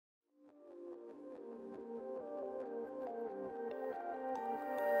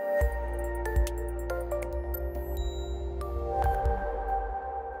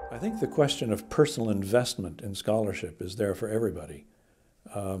think the question of personal investment in scholarship is there for everybody.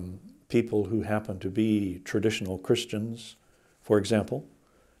 People who happen to be traditional Christians, for example,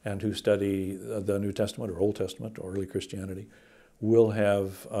 and who study the New Testament or Old Testament or early Christianity will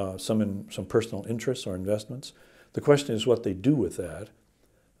have some personal interests or investments. The question is what they do with that.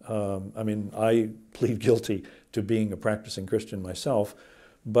 I mean, I plead guilty to being a practicing Christian myself,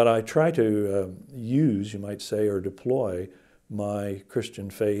 but I try to use, you might say, or deploy my Christian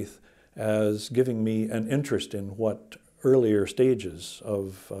faith as giving me an interest in what earlier stages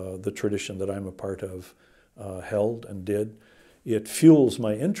of the tradition that I'm a part of held and did. It fuels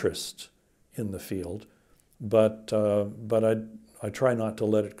my interest in the field, but I try not to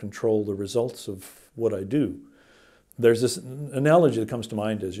let it control the results of what I do. There's this analogy that comes to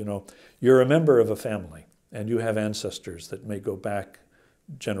mind is, you're a member of a family and you have ancestors that may go back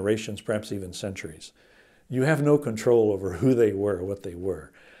generations, perhaps even centuries. You have no control over who they were, what they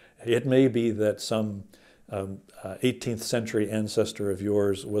were. It may be that some 18th century ancestor of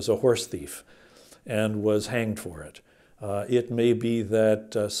yours was a horse thief and was hanged for it. It may be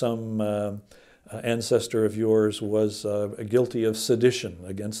that some ancestor of yours was guilty of sedition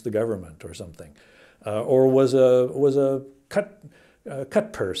against the government or something, or was a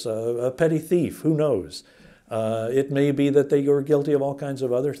cut purse, a petty thief, who knows. It may be that they were guilty of all kinds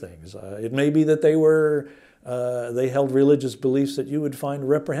of other things. It may be that they held religious beliefs that you would find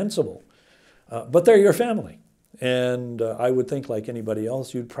reprehensible. But they're your family. And I would think, like anybody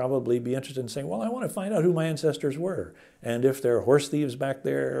else, you'd probably be interested in saying, well, I want to find out who my ancestors were. And if there are horse thieves back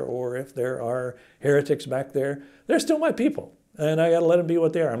there, or if there are heretics back there, they're still my people. And I got to let them be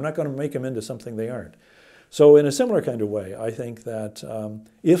what they are. I'm not going to make them into something they aren't. So in a similar kind of way, I think that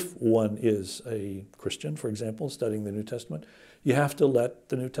if one is a Christian, for example, studying the New Testament, you have to let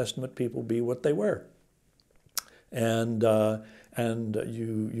the New Testament people be what they were. And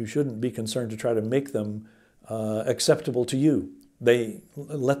you shouldn't be concerned to try to make them acceptable to you.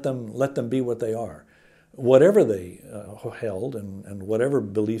 Let them be what they are. Whatever they held and whatever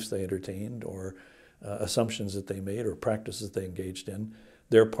beliefs they entertained or assumptions that they made or practices they engaged in,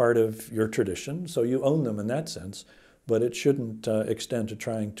 they're part of your tradition, so you own them in that sense, but it shouldn't extend to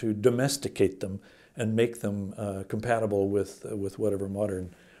trying to domesticate them and make them compatible with whatever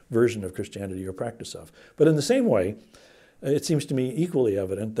modern version of Christianity or practice of. But in the same way, it seems to me equally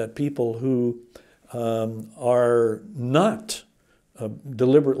evident that people who are not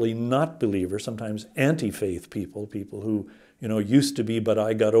deliberately not believers, sometimes anti-faith people, people who used to be but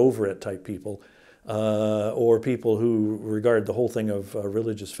I got over it type people, or people who regard the whole thing of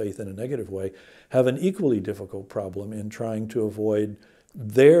religious faith in a negative way, have an equally difficult problem in trying to avoid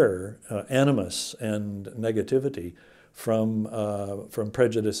their animus and negativity from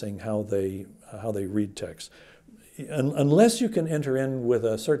prejudicing how they read texts. Unless you can enter in with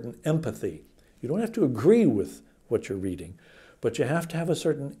a certain empathy, you don't have to agree with what you're reading, but you have to have a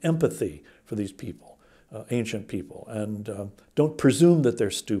certain empathy for these people, ancient people, and don't presume that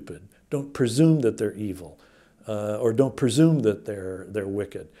they're stupid. Don't presume that they're evil, or don't presume that they're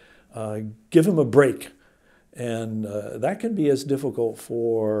wicked. Give them a break, and that can be as difficult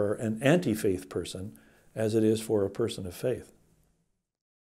for an anti-faith person as it is for a person of faith.